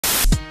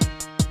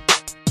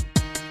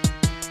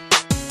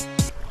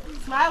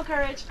Smile,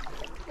 courage.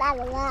 La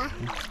la la.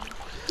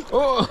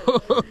 Oh.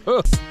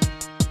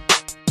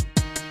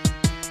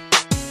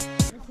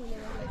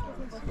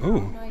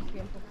 Oh.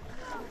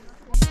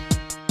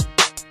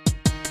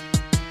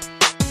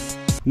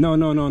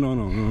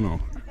 No.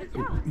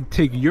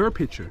 Take your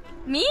picture.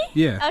 Me?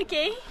 Yeah.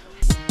 Okay.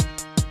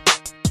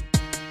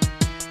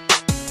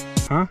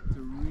 Huh?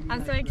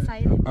 I'm so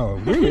excited. Oh,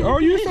 really? Oh,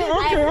 you so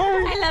okay. All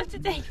right. I love to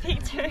take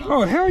pictures.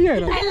 Oh, hell yeah.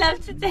 I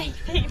love to take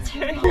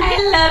pictures.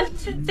 I love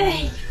to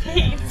take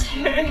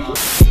pictures.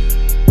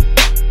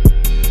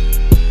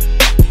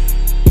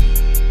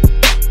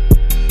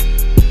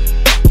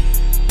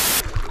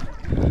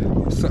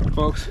 What's up,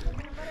 folks?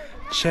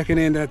 Checking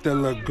in at the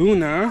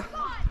Laguna.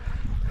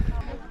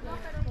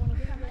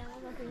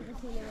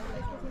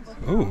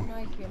 Oh.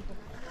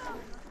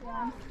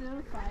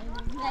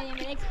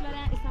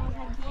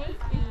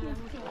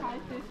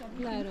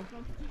 Claro.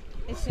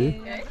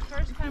 Sí.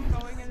 First time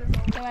going in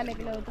the vale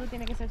que lo otro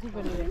tiene que ser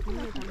súper bien.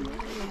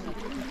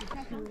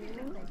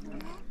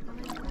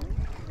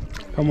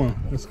 Come on,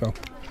 let's go.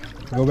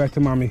 Go back to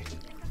mommy.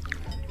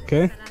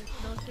 Okay?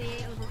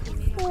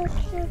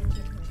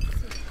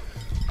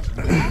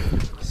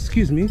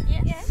 Excuse me.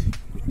 Yes.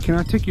 Can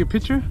I take your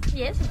picture?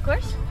 Yes, of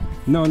course.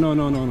 No.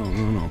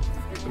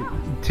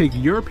 Take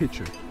your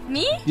picture.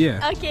 Me?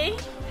 Yeah. Okay.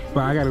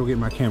 But I gotta go get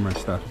my camera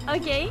and stuff.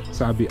 Okay.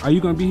 So are you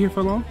gonna be here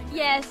for long?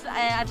 Yes,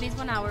 at least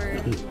 1 hour.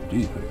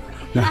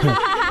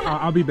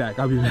 I'll be back.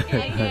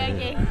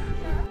 Okay.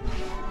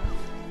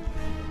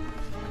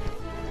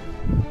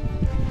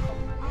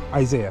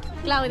 Isaiah.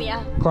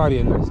 Claudia.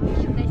 Claudia, nice to meet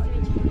you. Nice to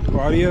meet you.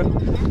 Claudia,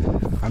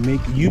 I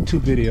make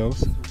YouTube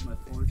videos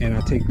and I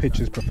take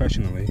pictures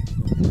professionally.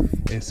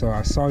 And so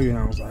I saw you and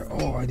I was like,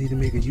 oh, I need to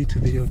make a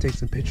YouTube video and take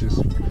some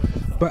pictures.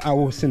 But I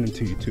will send them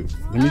to you too.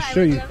 Let me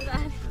show you.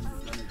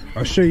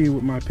 I'll show you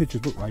what my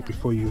pictures look like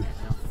before you,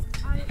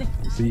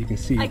 so you can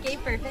see. Okay,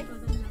 perfect.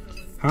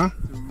 Huh?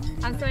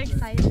 I'm so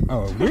excited.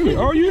 Oh, really?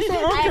 Oh, you so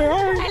okay?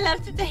 All right. I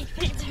love to take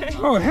pictures.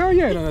 Oh, hell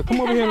yeah! No,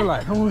 come over here in the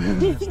light. Come over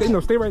here.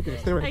 Stay right there.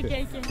 Stay right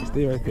there. Okay.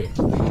 Stay right there.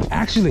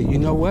 Actually, you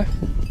know what?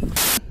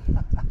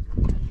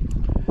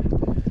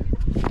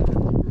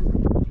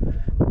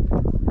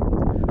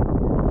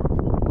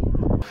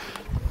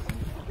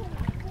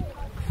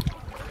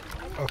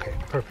 Okay,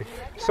 perfect.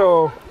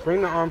 So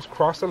bring the arms,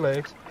 cross the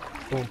legs.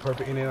 Boom,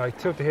 perfect. And then like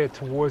tilt the head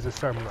towards the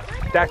sun.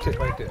 Like, that's it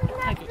right there.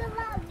 Okay.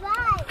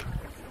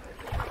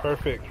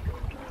 Perfect.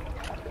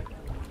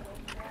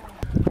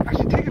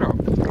 Actually, take it off.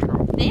 Take it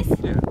off. This?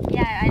 Yeah.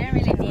 Yeah, I don't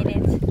really need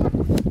it.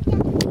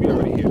 We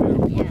already here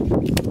now. Yeah.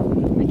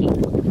 Okay.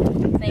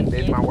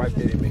 Thank you. My wife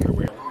didn't make her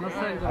wear.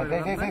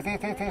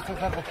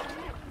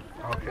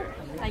 Okay.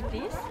 Like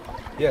this?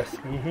 Yes.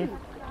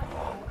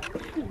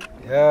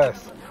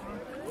 Yes.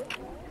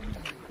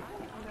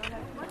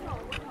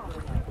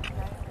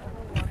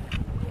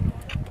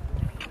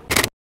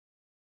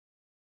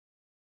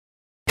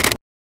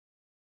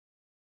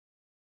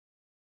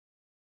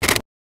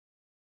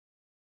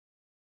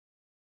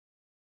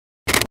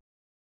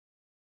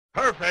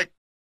 Perfect.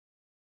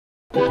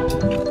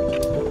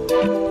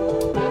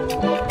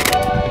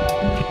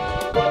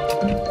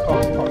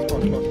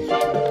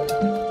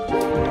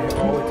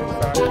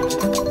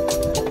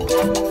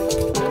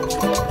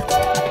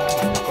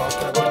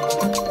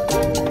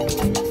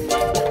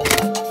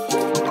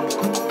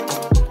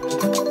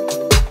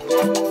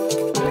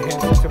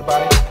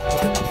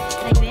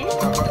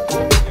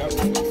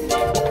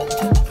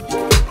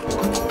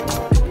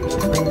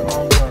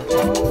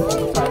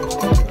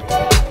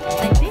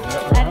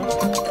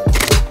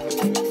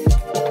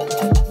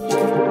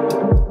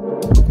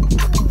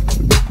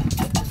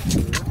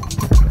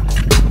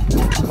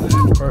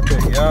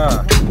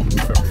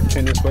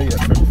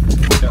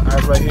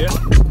 Right here.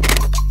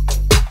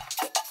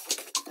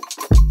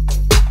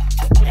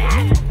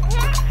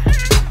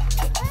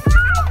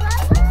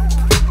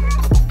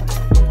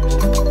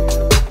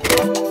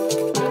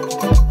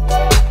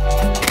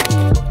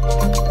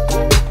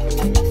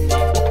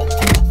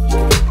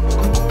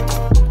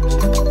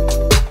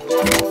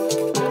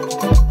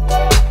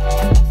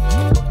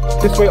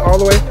 This way, all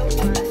the way.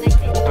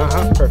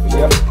 Perfect.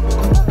 Yep.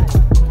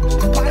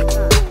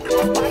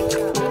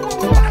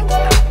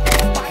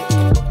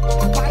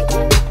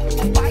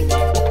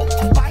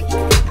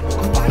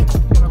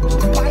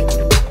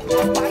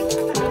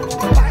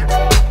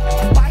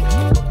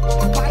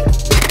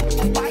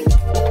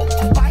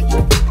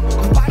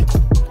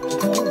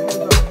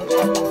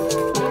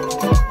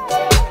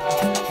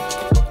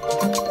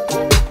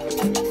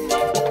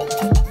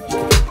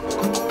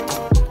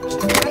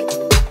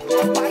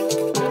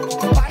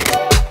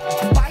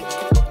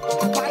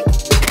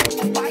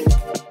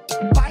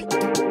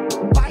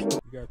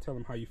 Tell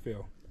them how you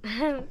feel.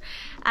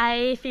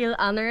 I feel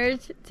honored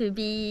to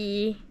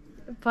be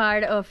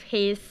part of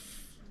his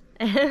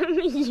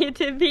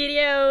YouTube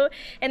video,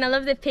 and all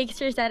of the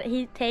pictures that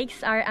he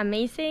takes are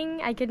amazing.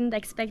 I couldn't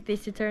expect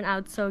this to turn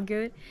out so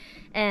good,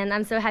 and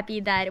I'm so happy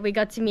that we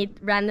got to meet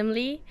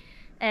randomly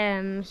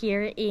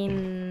here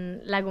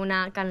in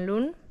Laguna De Kaan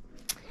Luum.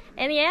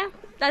 And yeah,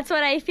 That's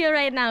what I feel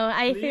right now.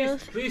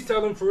 Please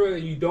tell them for real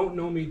you don't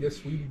know me.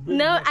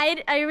 No,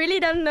 I really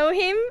don't know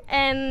him.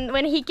 And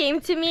when he came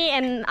to me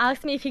and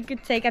asked me if he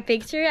could take a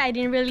picture, I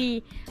didn't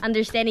really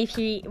understand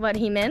what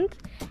he meant.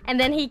 And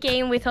then he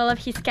came with all of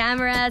his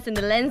cameras and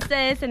the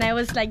lenses, and I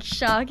was like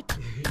shocked.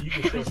 You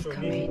can show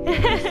me.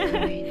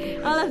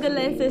 All of the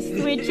lenses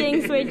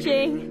switching.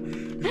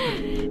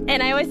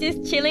 And I was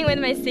just chilling with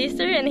my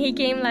sister, and he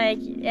came like,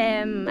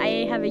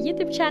 I have a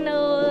YouTube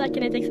channel,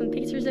 can I take some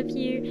pictures of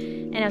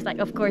you? And I was like,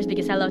 of course,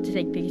 because I love to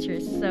take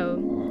pictures. So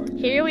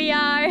here we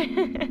are.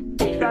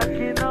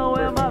 Daqui não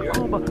é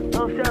macumba,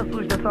 não se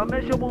assusta, só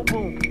mexe o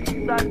bumbum.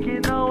 Daqui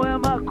não é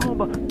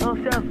macumba, não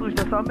se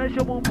assusta, só mexe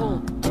o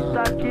bumbum.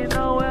 Daqui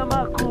não é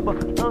macumba,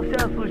 não se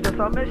assusta,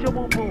 só mexe o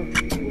bumbum.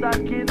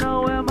 Daqui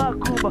não é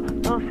macumba,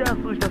 não se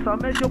assusta, só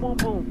mexe o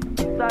bumbum.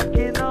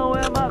 Daqui não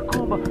é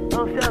macumba,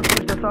 não se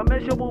assusta, só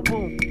mexe o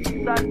bumbum.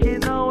 Daqui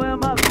não é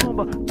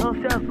macumba, não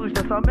se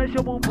assusta, só mexe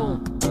o bumbum.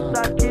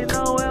 Daqui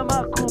não é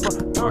macumba,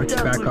 não se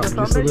assusta,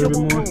 só mexe o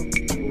bumbum.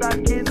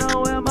 Daqui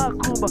não é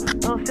macumba,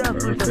 não se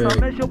assusta, só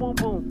mexe o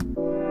bumbum.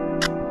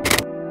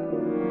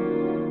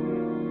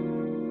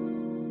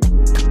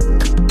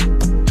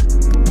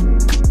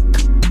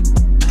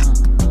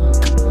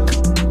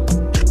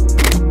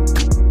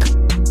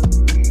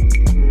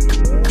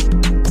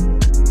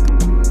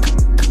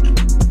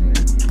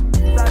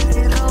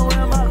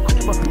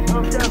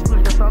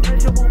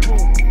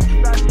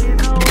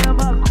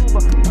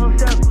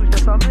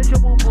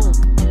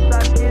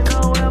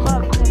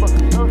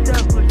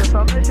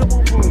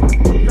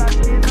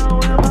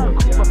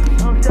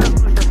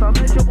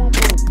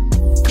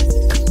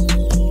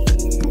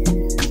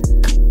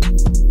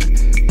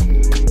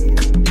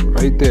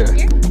 Right there.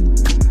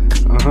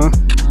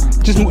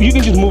 You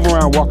can just move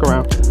around, walk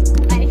around.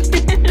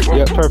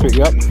 Yep, perfect.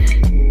 Yep.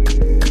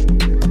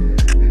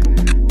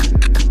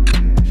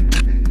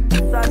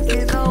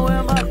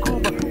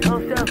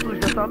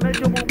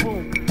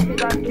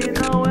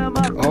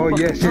 Oh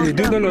yes, yeah.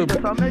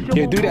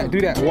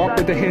 Do that. Walk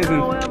with the hands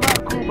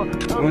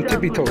on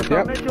tippy toes.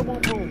 Yep.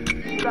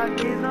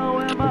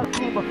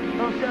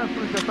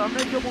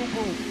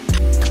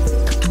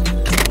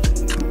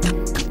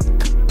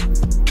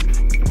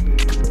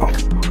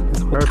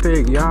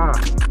 Perfect, yeah.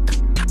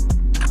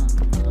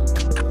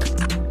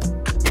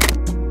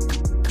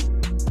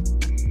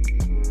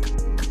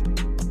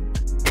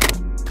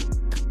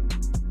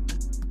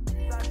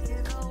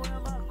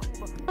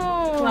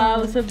 Oh.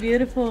 Wow, so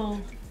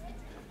beautiful.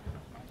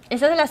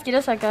 Esas las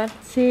quiero sacar.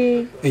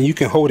 Sí. And you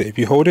can hold it. If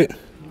you hold it,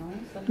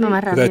 No,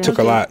 más rápido. that took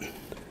a lot.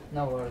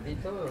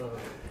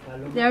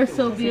 They are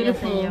so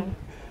beautiful.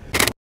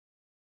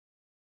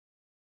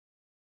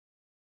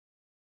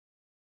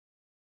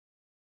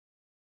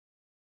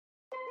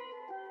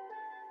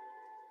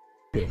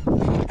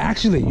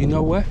 Actually, you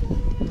know what?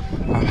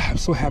 I'm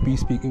so happy you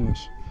speak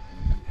English.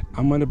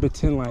 I'm gonna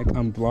pretend like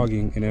I'm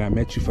vlogging and then I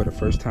met you for the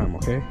first time,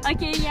 okay?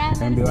 Okay, yeah.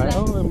 And be like,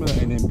 oh,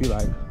 and then be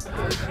like,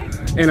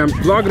 and I'm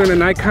vlogging on a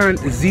Nikon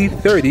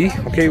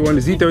Z30, okay? We're on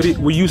the Z30.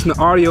 We're using the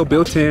audio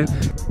built in.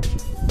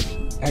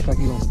 Act like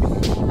you don't speak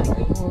English.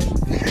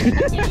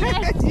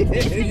 You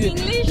speak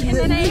English and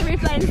then I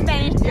reply in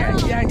Spanish.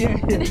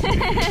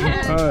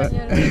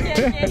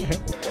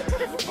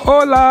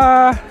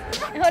 Hola.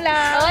 Hola.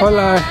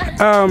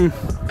 Hola.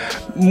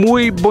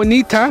 Muy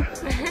bonita.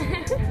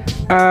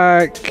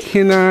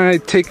 Can I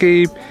take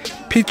a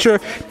picture?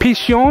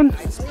 Picture?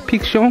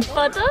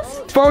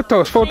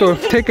 ¿Fotos?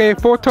 Photos. Take a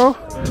photo.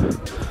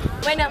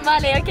 Bueno,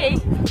 vale, okay.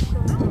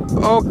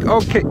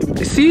 Okay.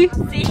 See?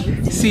 Sí.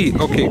 See.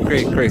 Okay,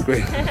 great.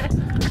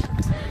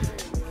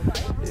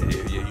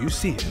 Yeah, you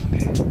see it.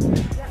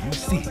 You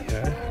see.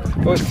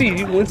 Oh,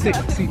 see. One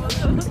second. See.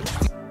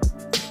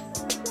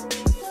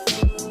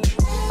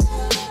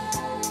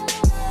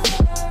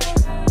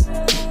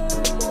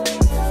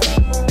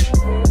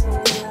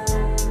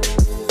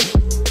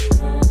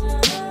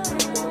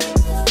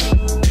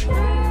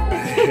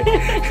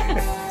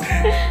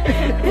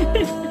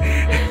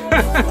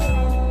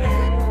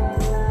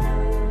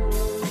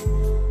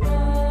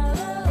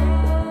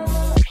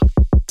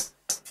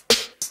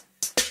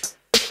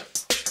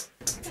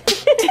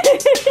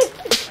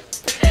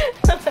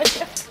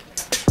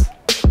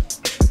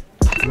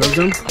 Love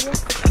them?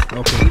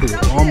 Okay,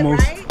 cool.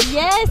 Almost.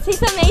 Yes,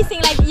 he's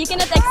amazing. Like, you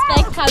cannot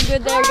expect how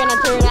good they're gonna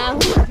turn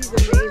out. He's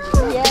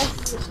amazing.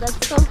 Yes,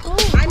 that's so cool.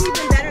 I'm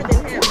even better